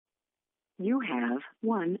You have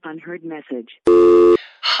one unheard message.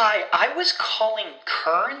 Hi, I was calling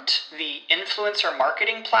Current, the influencer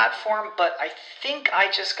marketing platform, but I think I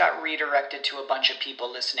just got redirected to a bunch of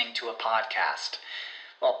people listening to a podcast.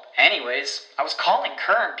 Well, anyways, I was calling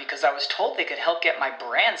Current because I was told they could help get my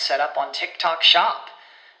brand set up on TikTok Shop,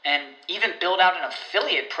 and even build out an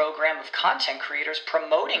affiliate program of content creators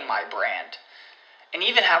promoting my brand, and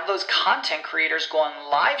even have those content creators go on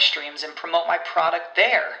live streams and promote my product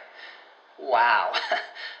there. Wow,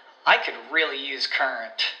 I could really use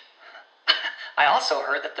Current. I also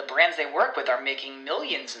heard that the brands they work with are making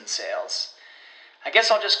millions in sales. I guess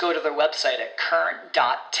I'll just go to their website at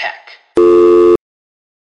current.tech.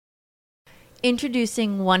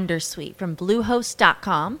 Introducing Wondersuite from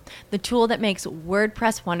Bluehost.com, the tool that makes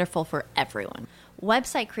WordPress wonderful for everyone.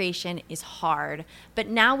 Website creation is hard, but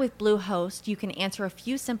now with Bluehost, you can answer a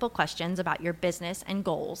few simple questions about your business and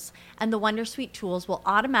goals, and the Wondersuite tools will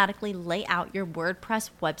automatically lay out your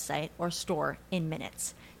WordPress website or store in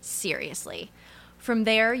minutes. Seriously. From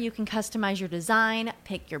there, you can customize your design,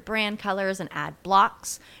 pick your brand colors, and add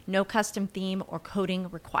blocks. No custom theme or coding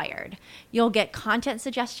required. You'll get content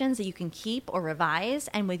suggestions that you can keep or revise,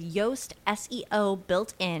 and with Yoast SEO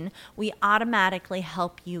built in, we automatically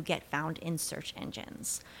help you get found in search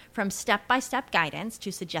engines. From step-by-step guidance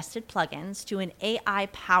to suggested plugins to an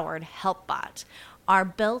AI-powered help bot, our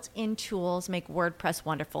built-in tools make WordPress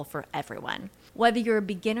wonderful for everyone. Whether you're a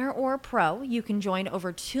beginner or a pro, you can join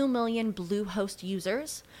over 2 million Bluehost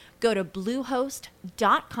users. Go to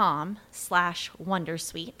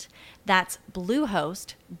bluehost.com/wondersuite. That's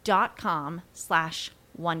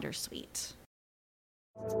bluehost.com/wondersuite.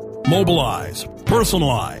 Mobilize,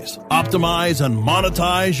 personalize, optimize, and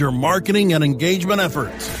monetize your marketing and engagement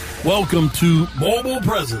efforts. Welcome to Mobile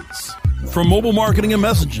Presence. From mobile marketing and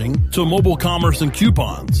messaging to mobile commerce and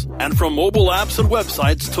coupons, and from mobile apps and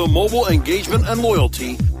websites to mobile engagement and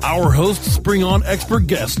loyalty, our hosts bring on expert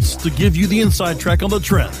guests to give you the inside track on the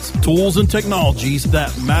trends, tools, and technologies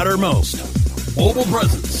that matter most. Mobile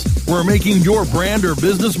Presence, where making your brand or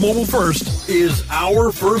business mobile first is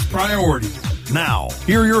our first priority. Now,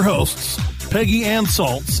 here are your hosts, Peggy Ann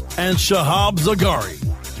Saltz and Shahab Zagari.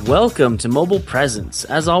 Welcome to Mobile Presence,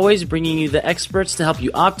 as always bringing you the experts to help you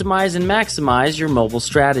optimize and maximize your mobile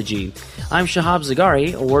strategy. I'm Shahab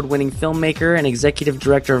Zagari, award-winning filmmaker and executive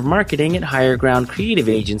director of marketing at Higher Ground Creative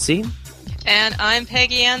Agency. And I'm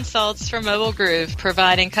Peggy Ann Saltz from Mobile Groove,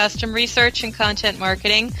 providing custom research and content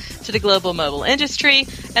marketing to the global mobile industry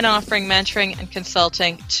and offering mentoring and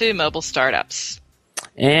consulting to mobile startups.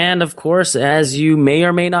 And, of course, as you may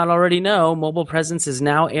or may not already know, Mobile Presence is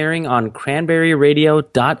now airing on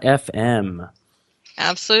cranberryradio.fm.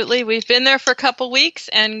 Absolutely. We've been there for a couple weeks,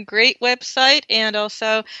 and great website, and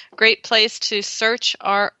also great place to search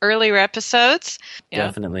our earlier episodes.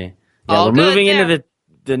 Definitely. Yeah, we're moving into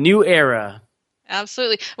the new era.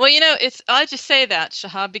 Absolutely. Well, I just say that,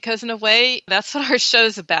 Shahab, because in a way, that's what our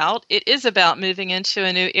show's about. It is about moving into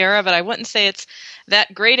a new era, but I wouldn't say it's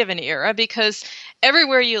that great of an era because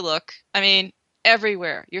everywhere you look,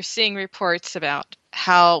 everywhere, you're seeing reports about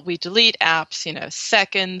how we delete apps,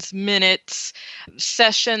 seconds, minutes,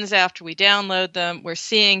 sessions after we download them. We're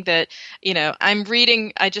seeing that,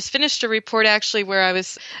 I just finished a report actually where an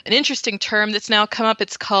interesting term that's now come up.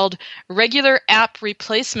 It's called regular app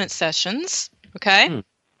replacement sessions. Okay.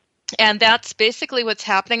 And that's basically what's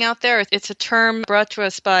happening out there. It's a term brought to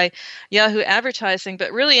us by Yahoo Advertising,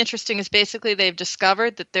 but really interesting is basically they've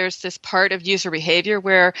discovered that there's this part of user behavior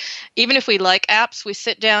where even if we like apps, we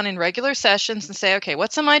sit down in regular sessions and say, okay,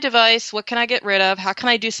 what's on my device? What can I get rid of? How can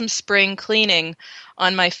I do some spring cleaning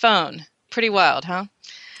on my phone? Pretty wild, huh?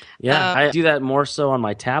 Yeah, I do that more so on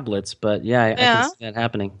my tablets, but I can see that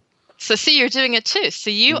happening. So see, you're doing it too. So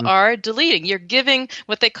you are deleting. You're giving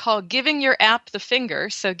what they call giving your app the finger.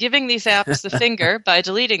 So giving these apps the finger by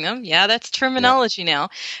deleting them. Yeah, that's terminology now.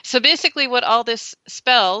 So basically what all this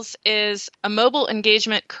spells is a mobile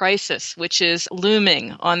engagement crisis, which is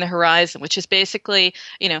looming on the horizon, which is basically,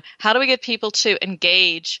 how do we get people to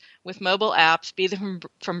engage with mobile apps, be them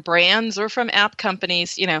from brands or from app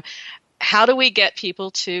companies, how do we get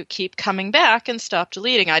people to keep coming back and stop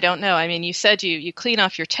deleting? I don't know. You said you clean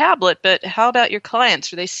off your tablet, but how about your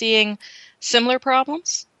clients? Are they seeing similar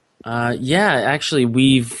problems? Actually,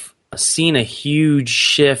 we've seen a huge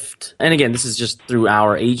shift. And again, this is just through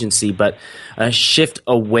our agency, but a shift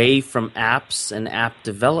away from apps and app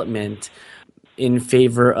development in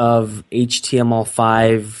favor of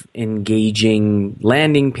HTML5 engaging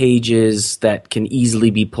landing pages that can easily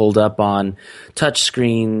be pulled up on touch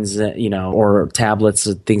screens, or tablets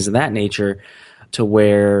and things of that nature, to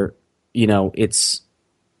where, it's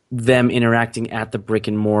them interacting at the brick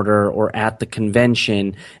and mortar or at the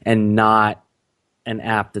convention and not an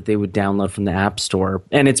app that they would download from the App Store.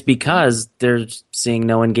 And it's because they're seeing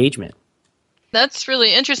no engagement. That's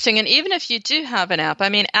really interesting. And even if you do have an app, I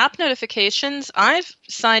mean, app notifications, I've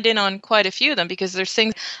signed in on quite a few of them because there's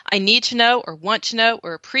things I need to know or want to know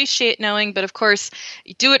or appreciate knowing. But of course,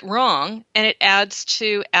 you do it wrong and it adds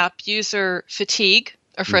to app user fatigue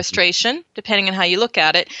or frustration, depending on how you look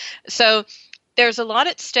at it. So there's a lot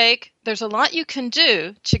at stake. There's a lot you can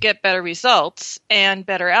do to get better results and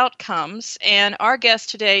better outcomes. And our guest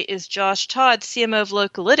today is Josh Todd, CMO of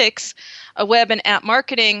Localytics, a web and app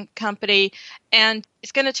marketing company. And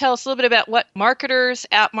he's going to tell us a little bit about what marketers,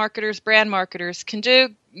 app marketers, brand marketers can do.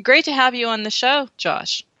 Great to have you on the show,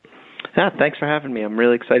 Josh. Yeah, thanks for having me. I'm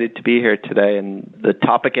really excited to be here today. And the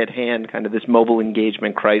topic at hand, kind of this mobile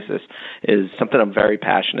engagement crisis, is something I'm very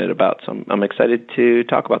passionate about. So I'm excited to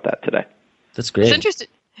talk about that today. That's great.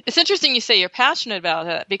 It's interesting you say you're passionate about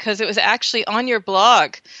it because it was actually on your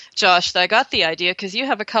blog, Josh, that I got the idea because you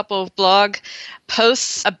have a couple of blog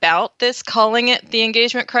posts about this, calling it the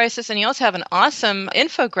engagement crisis, and you also have an awesome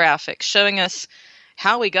infographic showing us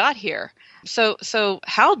how we got here. So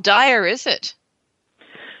how dire is it?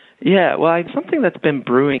 Yeah, well, it's something that's been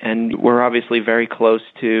brewing, and we're obviously very close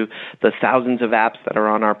to the thousands of apps that are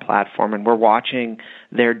on our platform, and we're watching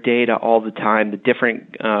their data all the time, the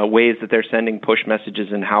different ways that they're sending push messages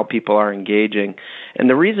and how people are engaging. And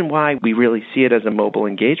the reason why we really see it as a mobile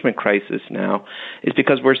engagement crisis now is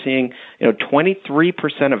because we're seeing 23%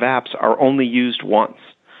 of apps are only used once.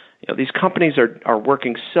 These companies are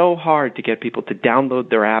working so hard to get people to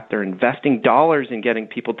download their app. They're investing dollars in getting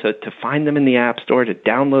people to find them in the App Store, to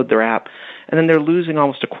download their app, and then they're losing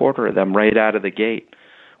almost a quarter of them right out of the gate.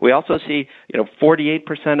 We also see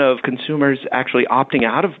 48% of consumers actually opting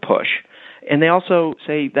out of push, and they also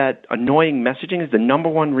say that annoying messaging is the number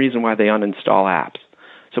one reason why they uninstall apps.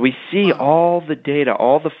 So we see all the data,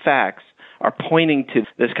 all the facts are pointing to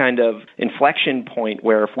this kind of inflection point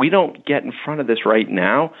where if we don't get in front of this right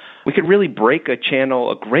now, we could really break a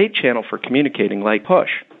great channel for communicating like push.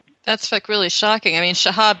 That's really shocking. I mean,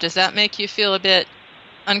 Shahab, does that make you feel a bit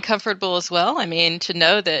uncomfortable as well? I mean, to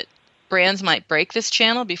know that brands might break this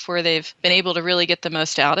channel before they've been able to really get the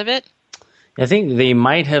most out of it? I think they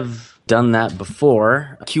might have done that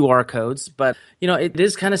before, QR codes, but it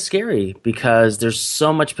is kind of scary because there's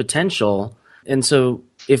so much potential. And so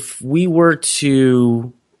if we were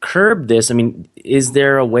to curb this, I mean, is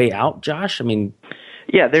there a way out, Josh? I mean,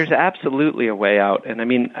 yeah, there's absolutely a way out. And I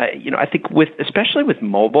mean, I think especially with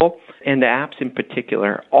mobile and the apps in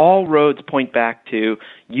particular, all roads point back to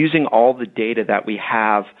using all the data that we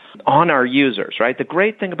have on our users, right? The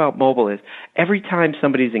great thing about mobile is every time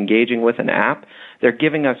somebody's engaging with an app, they're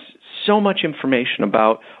giving us so much information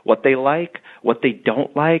about what they like, what they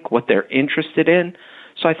don't like, what they're interested in.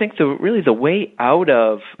 So I think the way out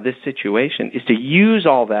of this situation is to use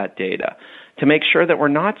all that data to make sure that we're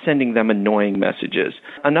not sending them annoying messages.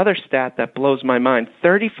 Another stat that blows my mind,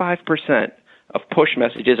 35% of push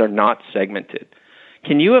messages are not segmented.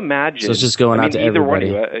 Can you imagine? So it's just going out to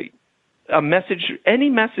everybody. Any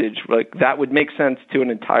message like that would make sense to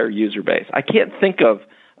an entire user base. I can't think of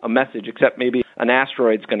a message except maybe an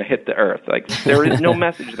asteroid's going to hit the Earth. Like there is no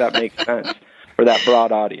message that makes sense for that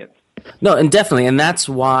broad audience. No, and definitely. And that's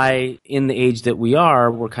why in the age that we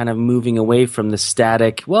are, we're kind of moving away from the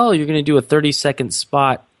static, well, you're going to do a 30-second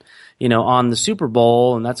spot, on the Super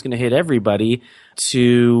Bowl, and that's going to hit everybody,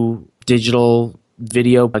 to digital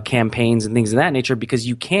video campaigns and things of that nature, because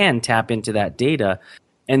you can tap into that data.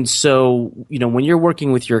 And so, when you're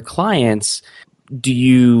working with your clients, do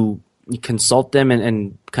you consult them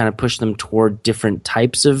and kind of push them toward different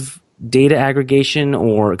types of data aggregation?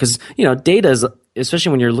 Or because, data is, especially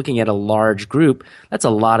when you're looking at a large group, that's a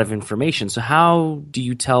lot of information. So how do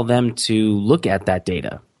you tell them to look at that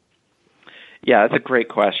data? Yeah, that's a great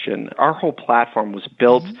question. Our whole platform was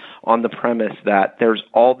built on the premise that there's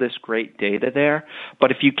all this great data there,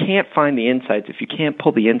 but if you can't find the insights, if you can't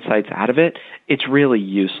pull the insights out of it, it's really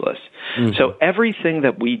useless. Mm-hmm. So everything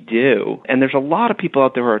that we do, and there's a lot of people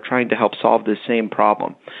out there who are trying to help solve this same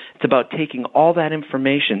problem, it's about taking all that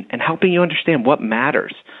information and helping you understand what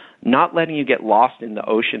matters, not letting you get lost in the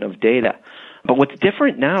ocean of data. But what's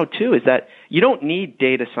different now, too, is that you don't need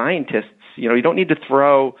data scientists. You don't need to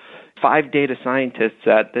throw 5 data scientists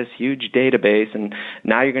at this huge database and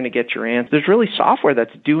now you're going to get your answer. There's really software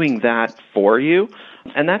that's doing that for you.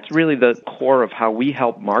 And that's really the core of how we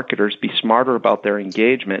help marketers be smarter about their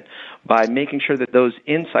engagement by making sure that those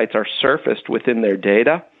insights are surfaced within their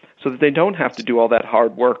data so that they don't have to do all that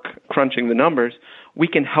hard work crunching the numbers. We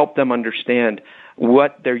can help them understand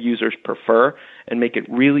what their users prefer and make it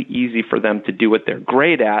really easy for them to do what they're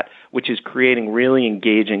great at, which is creating really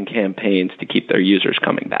engaging campaigns to keep their users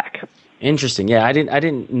coming back. Interesting. Yeah, I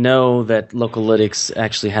didn't know that Localytics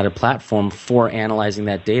actually had a platform for analyzing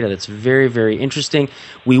that data. That's very, very interesting.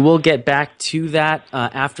 We will get back to that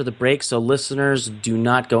after the break, so listeners, do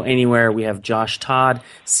not go anywhere. We have Josh Todd,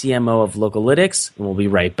 CMO of Localytics, and we'll be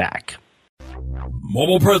right back.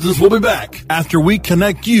 Mobile Presence will be back after we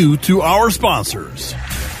connect you to our sponsors.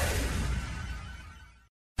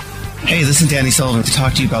 Hey, this is Danny Sullivan to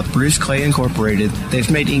talk to you about Bruce Clay Incorporated.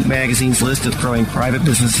 They've made Inc. Magazine's list of growing private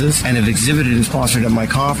businesses and have exhibited and sponsored at my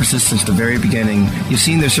conferences since the very beginning. You've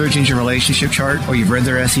seen their search engine relationship chart, or you've read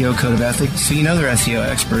their SEO code of ethics, so you know they're SEO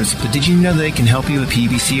experts. But did you know they can help you with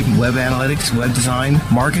PPC, web analytics, web design,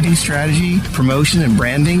 marketing strategy, promotion, and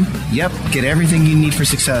branding? Yep, get everything you need for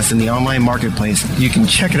success in the online marketplace. You can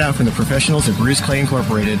check it out from the professionals at Bruce Clay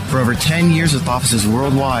Incorporated. For over 10 years with offices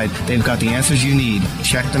worldwide, they've got the answers you need.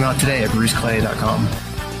 Check them out today at bruceclay.com.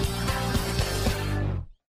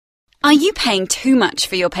 Are you paying too much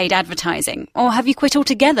for your paid advertising, or have you quit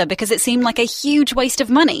altogether because it seemed like a huge waste of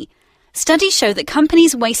money? Studies show that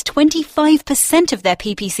companies waste 25% of their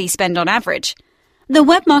PPC spend on average. The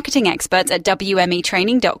web marketing experts at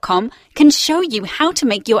WMEtraining.com can show you how to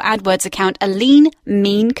make your AdWords account a lean,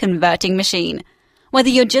 mean converting machine. Whether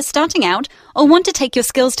you're just starting out or want to take your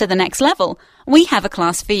skills to the next level, we have a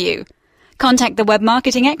class for you. Contact the web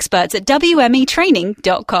marketing experts at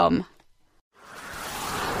WMEtraining.com.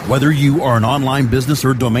 Whether you are an online business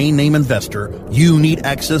or domain name investor, you need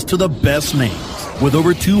access to the best names. With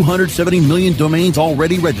over 270 million domains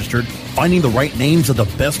already registered, finding the right names at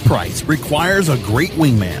the best price requires a great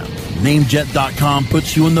wingman. Namejet.com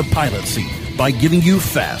puts you in the pilot seat by giving you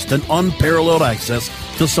fast and unparalleled access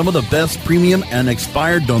to some of the best premium and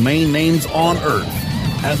expired domain names on earth.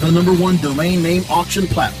 As the #1 domain name auction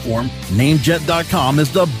platform, Namejet.com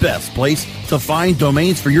is the best place to find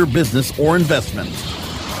domains for your business or investment.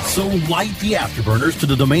 So light the afterburners to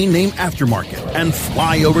the domain name aftermarket and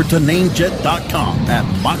fly over to Namejet.com at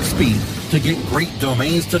Mach speed to get great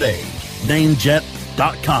domains today.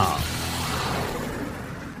 Namejet.com.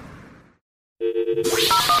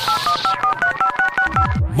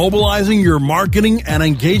 Mobilizing your marketing and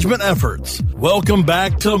engagement efforts. Welcome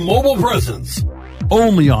back to Mobile Presence.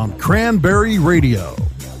 Only on Cranberry Radio.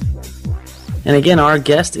 And again, our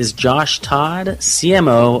guest is Josh Todd,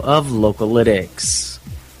 CMO of Localytics.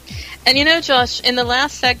 And you know, Josh, in the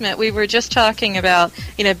last segment, we were just talking about,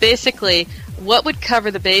 basically what would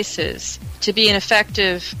cover the bases to be an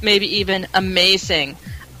effective, maybe even amazing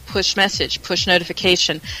push message, push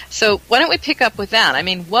notification. So why don't we pick up with that? I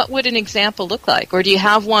mean, what would an example look like? Or do you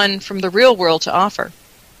have one from the real world to offer?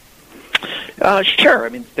 Sure. I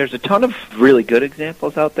mean, there's a ton of really good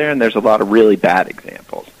examples out there, and there's a lot of really bad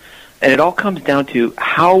examples. And it all comes down to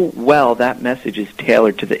how well that message is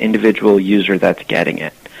tailored to the individual user that's getting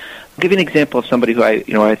it. I'll give you an example of somebody who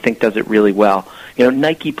I think does it really well.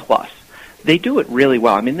 Nike Plus. They do it really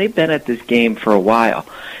well. I mean, they've been at this game for a while.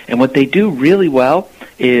 And what they do really well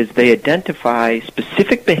is they identify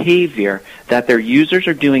specific behavior that their users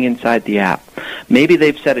are doing inside the app. Maybe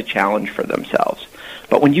they've set a challenge for themselves.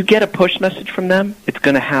 But when you get a push message from them, it's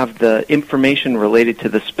going to have the information related to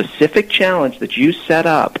the specific challenge that you set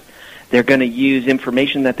up. They're going to use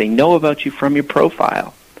information that they know about you from your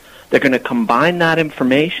profile. They're going to combine that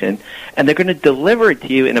information, and they're going to deliver it to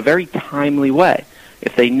you in a very timely way.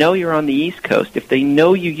 If they know you're on the East Coast, if they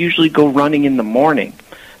know you usually go running in the morning,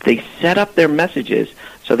 they set up their messages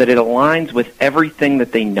so that it aligns with everything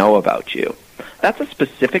that they know about you. That's a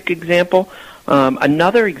specific example.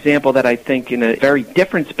 Another example that I think in a very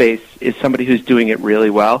different space is somebody who's doing it really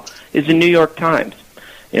well is the New York Times.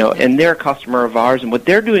 And they're a customer of ours, and what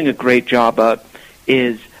they're doing a great job of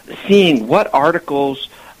is seeing what articles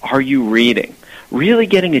are you reading, really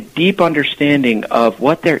getting a deep understanding of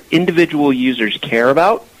what their individual users care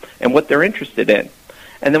about and what they're interested in.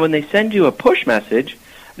 And then when they send you a push message,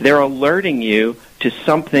 they're alerting you to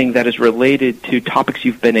something that is related to topics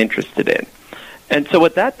you've been interested in. And so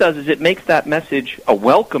what that does is it makes that message a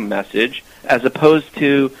welcome message as opposed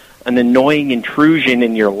to an annoying intrusion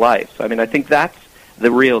in your life. So, I think that's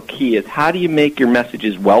the real key is how do you make your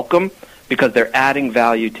messages welcome because they're adding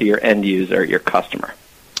value to your end user, your customer.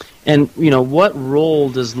 And, what role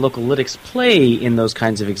does Localytics play in those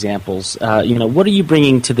kinds of examples? What are you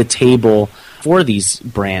bringing to the table for these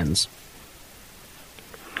brands?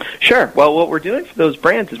 Sure. Well, what we're doing for those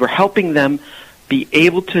brands is we're helping them be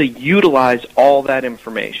able to utilize all that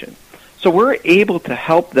information. So we're able to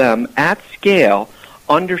help them at scale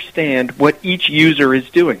understand what each user is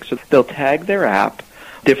doing. So they'll tag their app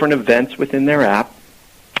different events within their app,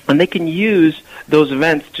 and they can use those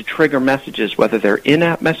events to trigger messages, whether they're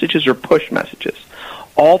in-app messages or push messages,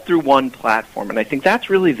 all through one platform. And I think that's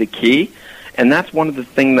really the key, and that's one of the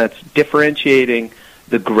things that's differentiating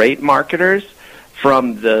the great marketers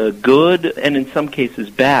from the good and in some cases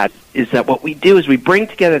bad, is that what we do is we bring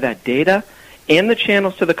together that data and the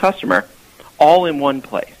channels to the customer all in one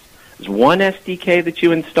place. There's one SDK that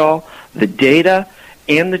you install. The data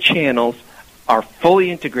and the channels are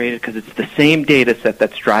fully integrated because it's the same data set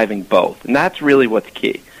that's driving both. And that's really what's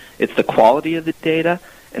key. It's the quality of the data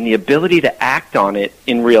and the ability to act on it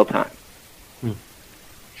in real time.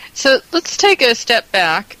 So let's take a step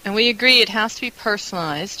back, and we agree it has to be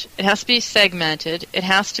personalized, it has to be segmented, it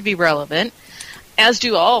has to be relevant, as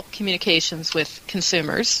do all communications with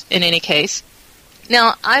consumers in any case.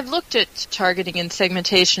 Now, I've looked at targeting and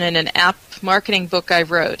segmentation in an app marketing book I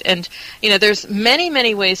wrote, and there's many,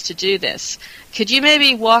 many ways to do this. Could you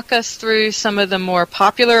maybe walk us through some of the more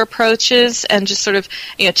popular approaches and just sort of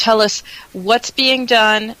tell us what's being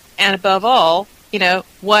done and, above all,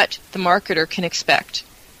 what the marketer can expect?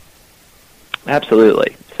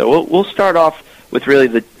 Absolutely. So we'll start off with really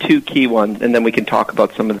the two key ones, and then we can talk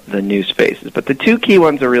about some of the new spaces. But the two key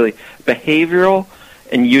ones are really behavioral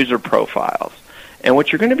and user profiles. And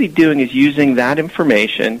what you're going to be doing is using that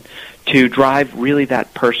information to drive really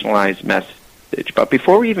that personalized message. But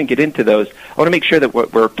before we even get into those, I want to make sure that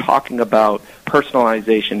we're talking about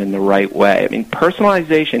personalization in the right way. I mean,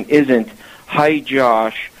 personalization isn't, "Hi,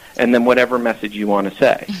 Josh," and then whatever message you want to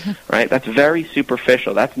say, right? That's very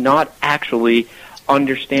superficial. That's not actually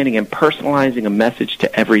understanding and personalizing a message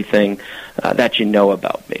to everything that you know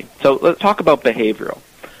about me. So let's talk about behavioral.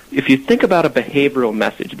 If you think about a behavioral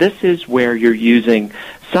message, this is where you're using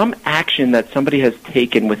some action that somebody has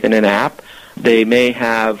taken within an app. They may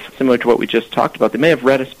have, similar to what we just talked about, they may have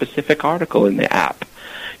read a specific article in the app.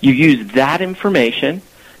 You use that information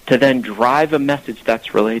to then drive a message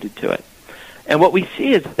that's related to it. And what we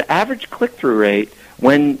see is the average click-through rate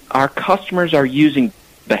when our customers are using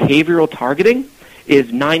behavioral targeting is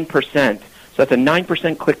 9%. So that's a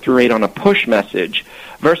 9% click-through rate on a push message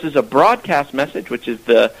versus a broadcast message, which is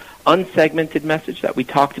the unsegmented message that we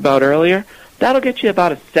talked about earlier. That'll get you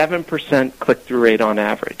about a 7% click-through rate on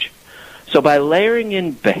average. So by layering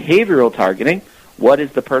in behavioral targeting, what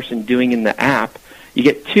is the person doing in the app, you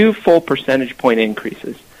get 2 full percentage point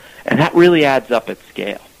increases. And that really adds up at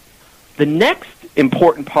scale. The next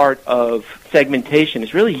important part of segmentation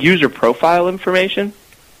is really user profile information.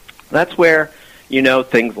 That's where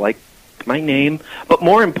things like my name, but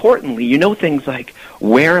more importantly, things like,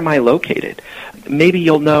 where am I located? Maybe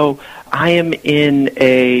you'll know I am in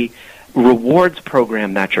a rewards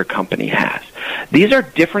program that your company has. These are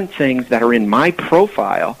different things that are in my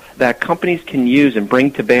profile that companies can use and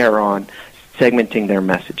bring to bear on segmenting their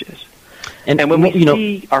messages. And when we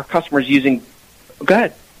see our customers using... Go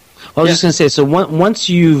ahead. I was just going to say, so once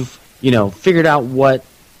you've, figured out what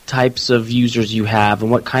types of users you have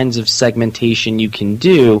and what kinds of segmentation you can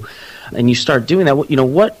do, and you start doing that,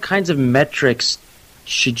 what kinds of metrics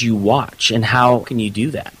should you watch, and how can you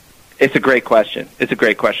do that? It's a great question.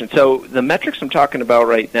 So the metrics I'm talking about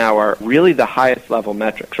right now are really the highest level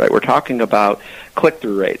metrics, right? We're talking about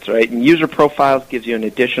click-through rates, right? And user profiles gives you an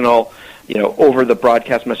additional, over the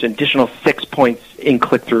broadcast message, additional 6 points in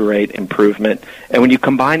click-through rate improvement. And when you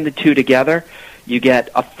combine the two together, you get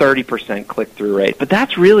a 30% click-through rate. But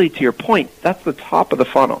that's really, to your point, that's the top of the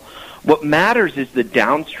funnel. What matters is the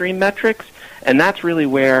downstream metrics, and that's really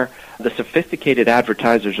where the sophisticated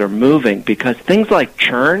advertisers are moving, because things like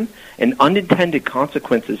churn and unintended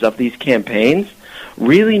consequences of these campaigns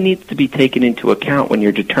really needs to be taken into account when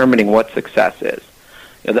you're determining what success is.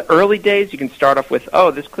 The early days, you can start off with,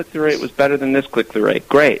 this click-through rate was better than this click-through rate.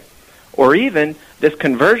 Great. Or even, this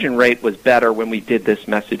conversion rate was better when we did this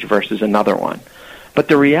message versus another one. But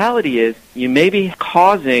the reality is, you may be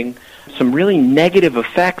causing some really negative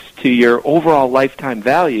effects to your overall lifetime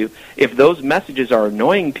value if those messages are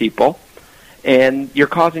annoying people and you're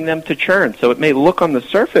causing them to churn. So it may look on the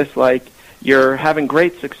surface like you're having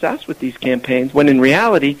great success with these campaigns, when in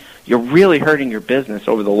reality, you're really hurting your business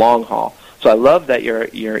over the long haul. So I love that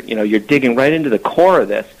you're digging right into the core of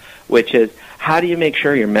this, which is, how do you make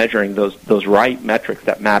sure you're measuring those right metrics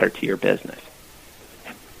that matter to your business?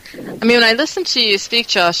 I mean, when I listen to you speak,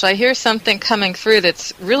 Josh, I hear something coming through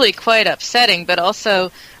that's really quite upsetting, but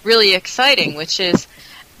also really exciting, which is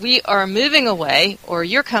we are moving away, or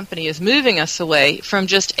your company is moving us away, from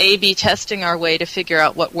just A/B testing our way to figure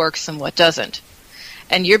out what works and what doesn't.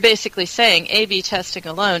 And you're basically saying A/B testing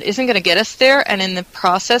alone isn't going to get us there, and in the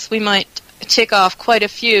process we might tick off quite a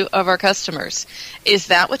few of our customers. Is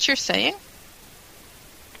that what you're saying?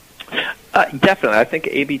 Definitely. I think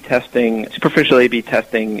A/B testing, superficial A/B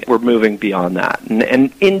testing, we're moving beyond that,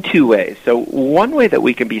 and in two ways. So one way that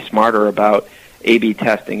we can be smarter about A/B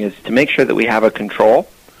testing is to make sure that we have a control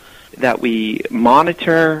that we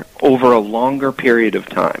monitor over a longer period of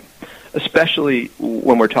time, especially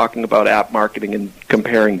when we're talking about app marketing and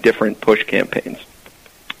comparing different push campaigns.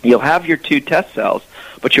 You'll have your 2 test cells,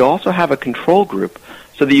 but you'll also have a control group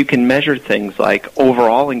so that you can measure things like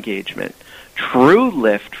overall engagement, true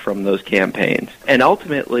lift from those campaigns, and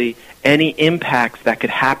ultimately any impacts that could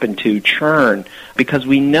happen to churn, because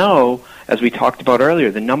we know, as we talked about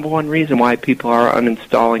earlier, the number one reason why people are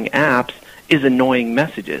uninstalling apps is annoying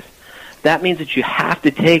messages. That means that you have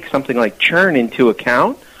to take something like churn into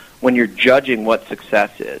account when you're judging what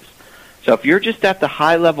success is. So if you're just at the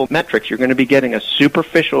high-level metrics, you're going to be getting a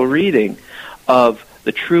superficial reading of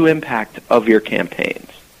the true impact of your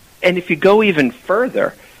campaigns. And if you go even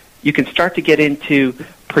further, you can start to get into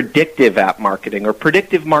predictive app marketing or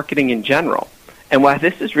predictive marketing in general. And why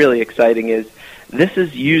this is really exciting is this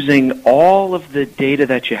is using all of the data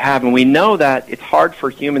that you have, and we know that it's hard for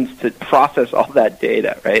humans to process all that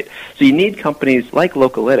data, right? So you need companies like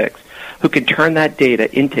Localytics who can turn that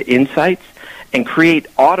data into insights and create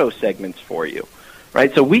auto segments for you,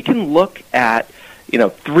 right? So we can look at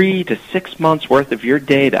 3 to 6 months worth of your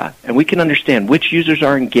data, and we can understand which users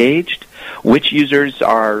are engaged, which users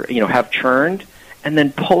are, have churned, and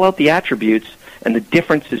then pull out the attributes and the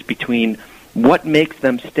differences between what makes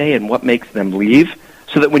them stay and what makes them leave,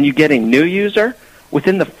 so that when you get a new user,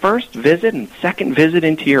 within the first visit and second visit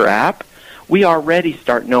into your app, we already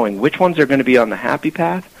start knowing which ones are going to be on the happy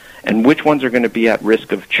path and which ones are going to be at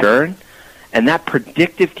risk of churn. And that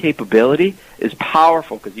predictive capability is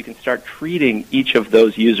powerful because you can start treating each of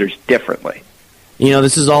those users differently.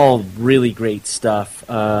 This is all really great stuff.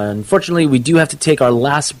 Unfortunately, we do have to take our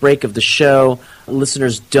last break of the show.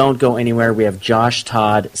 Listeners, don't go anywhere. We have Josh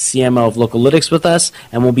Todd, CMO of Localytics, with us,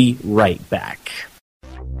 and we'll be right back.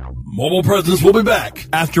 Mobile Presence will be back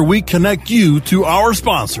after we connect you to our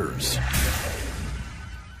sponsors.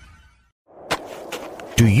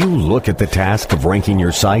 Do you look at the task of ranking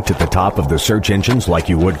your site at the top of the search engines like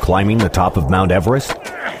you would climbing the top of Mount Everest?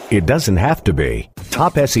 It doesn't have to be.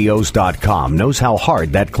 TopSEOs.com knows how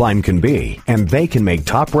hard that climb can be, and they can make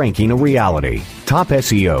top ranking a reality. Top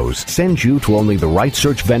SEOs sends you to only the right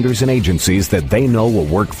search vendors and agencies that they know will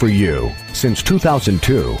work for you. Since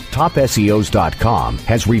 2002, TopSEOs.com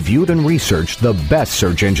has reviewed and researched the best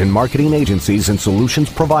search engine marketing agencies and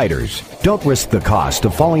solutions providers. Don't risk the cost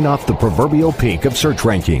of falling off the proverbial peak of search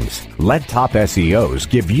rankings. Let Top SEOs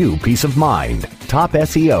give you peace of mind.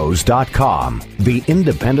 TopSEOs.com, the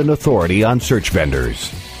independent authority on search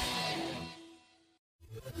vendors.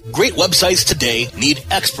 Great websites today need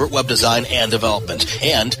expert web design and development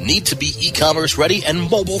and need to be e-commerce ready and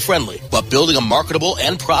mobile friendly. But building a marketable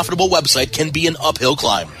and profitable website can be an uphill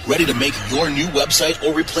climb. Ready to make your new website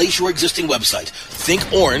or replace your existing website?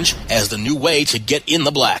 Think Orange as the new way to get in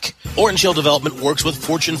the black. Orange Hill Development works with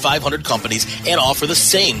Fortune 500 companies and offer the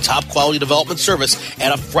same top quality development service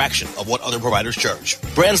at a fraction of what other providers charge.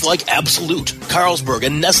 Brands like Absolute, Carlsberg,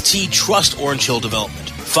 and Nestea trust Orange Hill Development.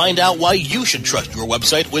 Find out why you should trust your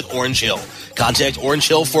website with Orange Hill. Contact Orange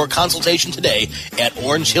Hill for a consultation today at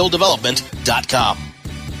orangehilldevelopment.com.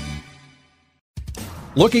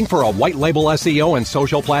 Looking for a white label SEO and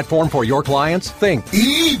social platform for your clients? Think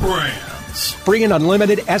eBrands. Free and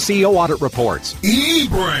unlimited SEO audit reports.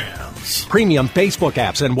 eBrands. Premium Facebook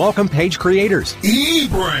apps and welcome page creators.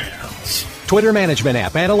 eBrands. Twitter management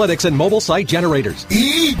app, analytics, and mobile site generators.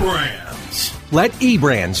 eBrands. Let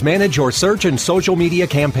eBrands manage your search and social media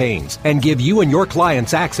campaigns and give you and your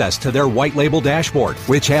clients access to their white label dashboard,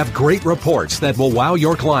 which have great reports that will wow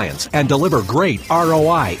your clients and deliver great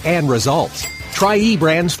ROI and results. Try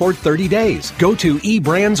eBrands for 30 days. Go to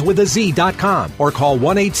eBrandsWithAZ.com or call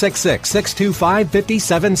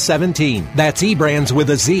 1-866-625-5717. That's eBrands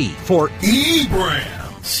with a Z for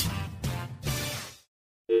eBrands.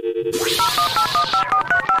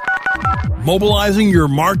 Mobilizing your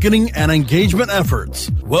marketing and engagement efforts.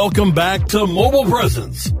 Welcome back to Mobile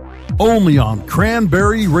Presence, only on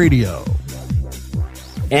Cranberry Radio.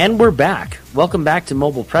 And we're back. Welcome back to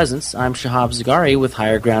Mobile Presence. I'm Shahab Zagari with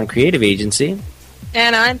Higher Ground Creative Agency.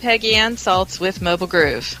 And I'm Peggy Ann Saltz with Mobile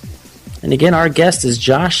Groove. And again, our guest is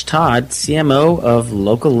Josh Todd, CMO of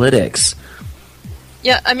Localytics.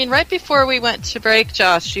 Yeah, I mean, right before we went to break,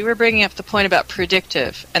 Josh, you were bringing up the point about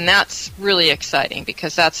predictive, and that's really exciting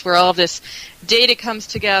because that's where all of this data comes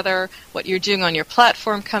together, what you're doing on your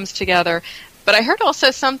platform comes together. But I heard also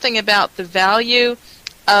something about the value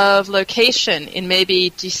of location in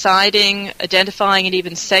maybe deciding, identifying, and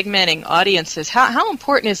even segmenting audiences? How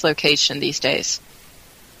important is location these days?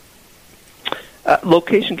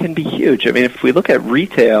 Location can be huge. I mean, if we look at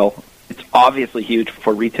retail, it's obviously huge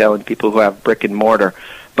for retail and people who have brick and mortar.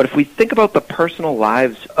 But if we think about the personal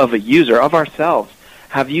lives of a user, of ourselves,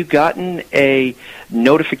 have you gotten a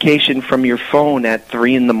notification from your phone at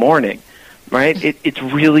 3 a.m, right? It's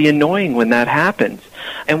really annoying when that happens.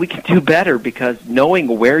 And we can do better because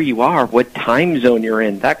knowing where you are, what time zone you're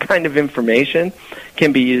in, that kind of information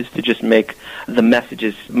can be used to just make the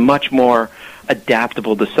messages much more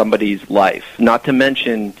adaptable to somebody's life. Not to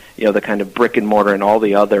mention, the kind of brick and mortar and all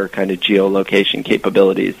the other kind of geolocation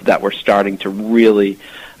capabilities that we're starting to really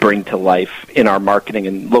bring to life in our marketing,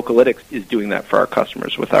 and Localytics is doing that for our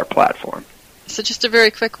customers with our platform. So just a very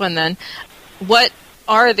quick one then. What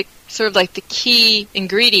are the sort of like the key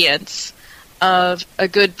ingredients of a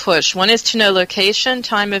good push? One is to know location,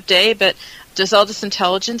 time of day, but does all this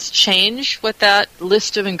intelligence change what that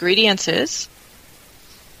list of ingredients is?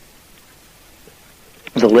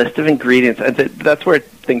 The list of ingredients, that's where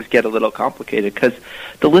things get a little complicated because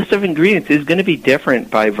the list of ingredients is going to be different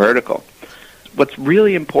by vertical. What's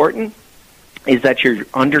really important is that you're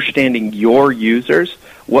understanding your users,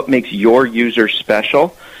 what makes your users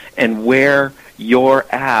special, and where your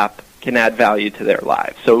app can add value to their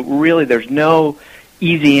lives. So really there's no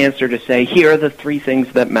easy answer to say, here are the 3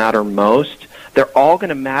 things that matter most. They're all going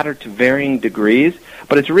to matter to varying degrees,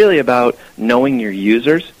 but it's really about knowing your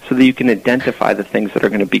users so that you can identify the things that are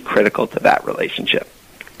going to be critical to that relationship.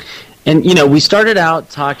 And, we started out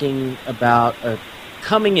talking about a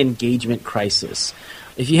coming engagement crisis.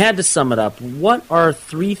 If you had to sum it up, what are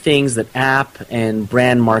 3 things that app and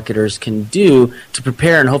brand marketers can do to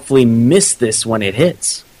prepare and hopefully miss this when it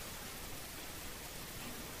hits?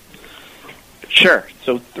 Sure.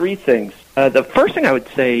 So 3 things. The first thing I would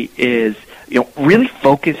say is, really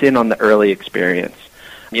focus in on the early experience.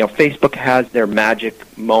 Facebook has their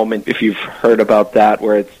magic moment, if you've heard about that,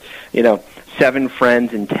 where it's, 7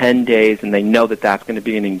 friends in 10 days, and they know that that's going to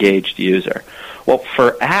be an engaged user. Well,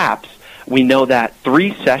 for apps, we know that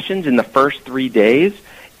 3 sessions in the first 3 days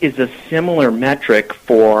is a similar metric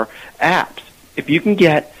for apps. If you can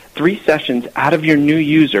get 3 sessions out of your new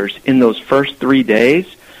users in those first 3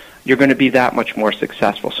 days, you're going to be that much more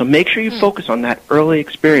successful. So make sure you focus on that early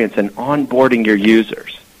experience and onboarding your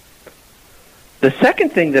users. The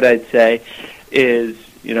second thing that I'd say is,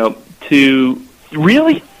 to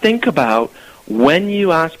really think about when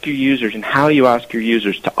you ask your users and how you ask your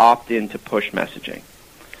users to opt in to push messaging.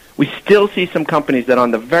 We still see some companies that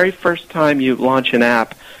on the very first time you launch an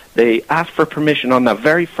app, they ask for permission on the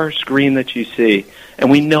very first screen that you see,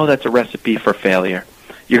 and we know that's a recipe for failure.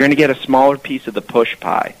 You're going to get a smaller piece of the push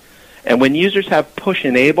pie. And when users have push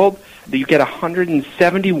enabled, you get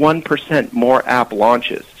 171% more app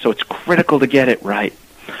launches. So it's critical to get it right.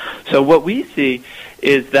 So what we see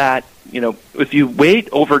is that, if you wait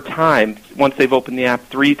over time, once they've opened the app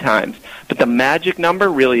 3 times, but the magic number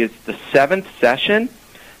really is the 7th session,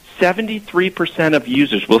 73% of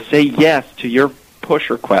users will say yes to your push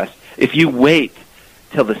request if you wait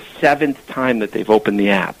till the 7th time that they've opened the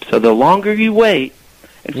app. So the longer you wait,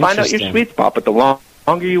 and find out your sweet spot, but the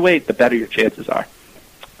longer you wait, the better your chances are.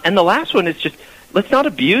 And the last one is just, let's not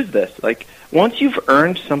abuse this. Like, once you've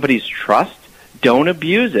earned somebody's trust, don't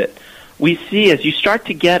abuse it. We see as you start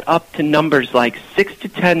to get up to numbers like 6 to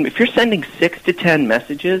 10, if you're sending 6 to 10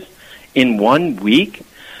 messages in 1 week,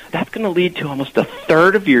 that's going to lead to almost a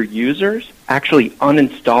third of your users actually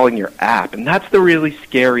uninstalling your app. And that's the really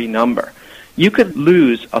scary number. You could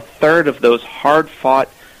lose a third of those hard-fought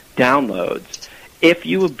downloads if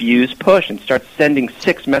you abuse push and start sending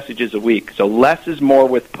 6 messages a week. So less is more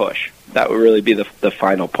with push. That would really be the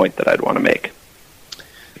final point that I'd want to make.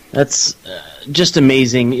 That's just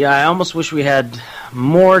amazing. Yeah, I almost wish we had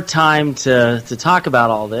more time to talk about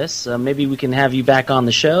all this. Maybe we can have you back on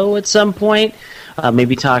the show at some point.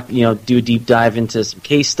 Maybe talk, do a deep dive into some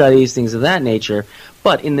case studies, things of that nature.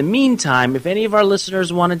 But in the meantime, if any of our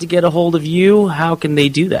listeners wanted to get a hold of you, how can they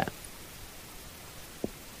do that?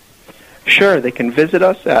 Sure, they can visit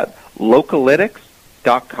us at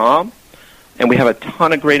localytics.com, and we have a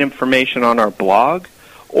ton of great information on our blog.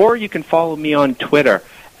 Or you can follow me on Twitter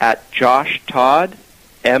at Josh Todd,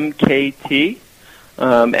 MKT,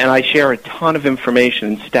 and I share a ton of information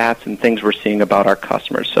and stats and things we're seeing about our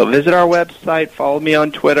customers. So visit our website, follow me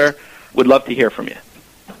on Twitter. Would love to hear from you.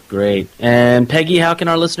 Great. And Peggy, how can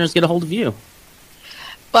our listeners get a hold of you?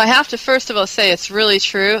 Well, I have to first of all say it's really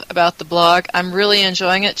true about the blog. I'm really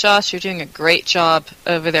enjoying it, Josh. You're doing a great job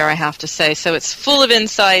over there, I have to say. So it's full of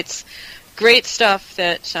insights, great stuff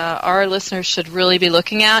that our listeners should really be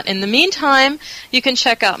looking at. In the meantime, you can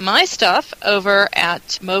check out my stuff over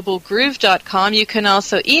at mobilegroove.com. You can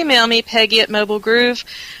also email me, Peggy@mobilegroove,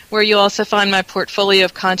 where you'll also find my portfolio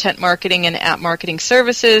of content marketing and app marketing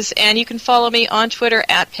services. And you can follow me on Twitter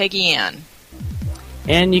at PeggyAnn.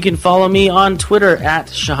 And you can follow me on Twitter at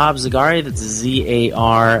Shahab Zagari. That's Zargari.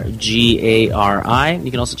 You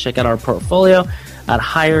can also check out our portfolio at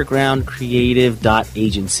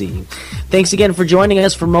highergroundcreative.agency. Thanks again for joining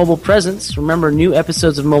us for Mobile Presence. Remember, new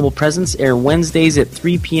episodes of Mobile Presence air Wednesdays at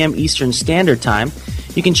 3 p.m. Eastern Standard Time.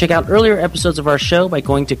 You can check out earlier episodes of our show by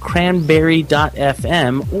going to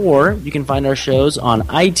cranberry.fm, or you can find our shows on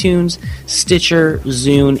iTunes, Stitcher,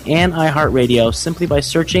 Zune, and iHeartRadio simply by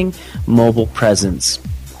searching Mobile Presence.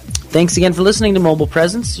 Thanks again for listening to Mobile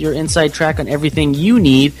Presence, your inside track on everything you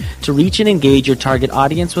need to reach and engage your target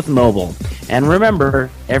audience with mobile. And remember,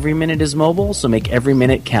 every minute is mobile, so make every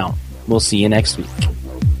minute count. We'll see you next week.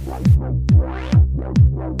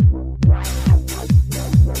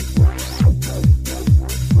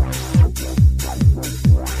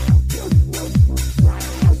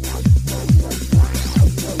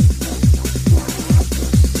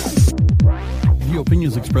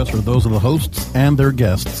 Opinions expressed are those of the hosts and their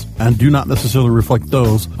guests and do not necessarily reflect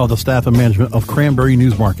those of the staff and management of Cranberry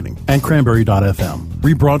News Marketing and Cranberry.fm.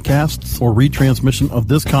 Rebroadcasts or retransmission of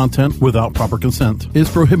this content without proper consent is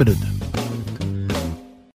prohibited.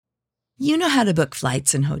 You know how to book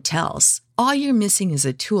flights and hotels. All you're missing is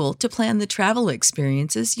a tool to plan the travel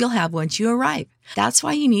experiences you'll have once you arrive. That's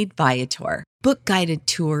why you need Viator. Book guided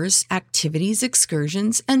tours, activities,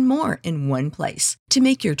 excursions, and more in one place to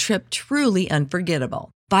make your trip truly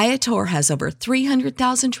unforgettable. Viator has over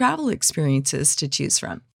 300,000 travel experiences to choose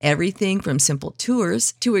from. Everything from simple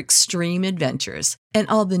tours to extreme adventures and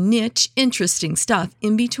all the niche, interesting stuff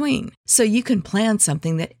in between. So you can plan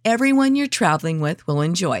something that everyone you're traveling with will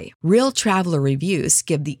enjoy. Real traveler reviews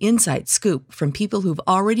give the inside scoop from people who've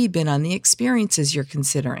already been on the experiences you're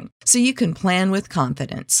considering. So you can plan with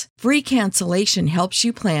confidence. Free cancellation helps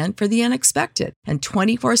you plan for the unexpected. And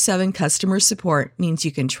 24/7 customer support means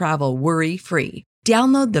you can travel worry-free.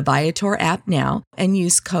 Download the Viator app now and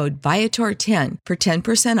use code Viator10 for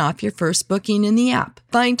 10% off your first booking in the app.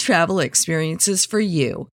 Find travel experiences for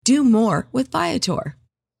you. Do more with Viator.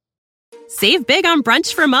 Save big on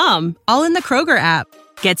brunch for mom, all in the Kroger app.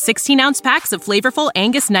 Get 16-ounce packs of flavorful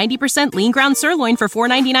Angus 90% lean ground sirloin for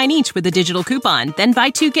 $4.99 each with a digital coupon. Then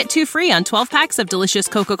buy 2, get 2 free on 12 packs of delicious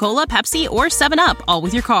Coca-Cola, Pepsi, or 7-Up, all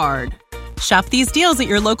with your card. Shop these deals at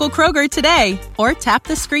your local Kroger today, or tap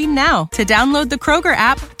the screen now to download the Kroger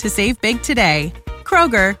app to save big today.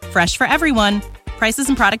 Kroger, fresh for everyone. Prices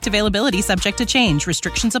and product availability subject to change.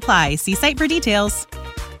 Restrictions apply. See site for details.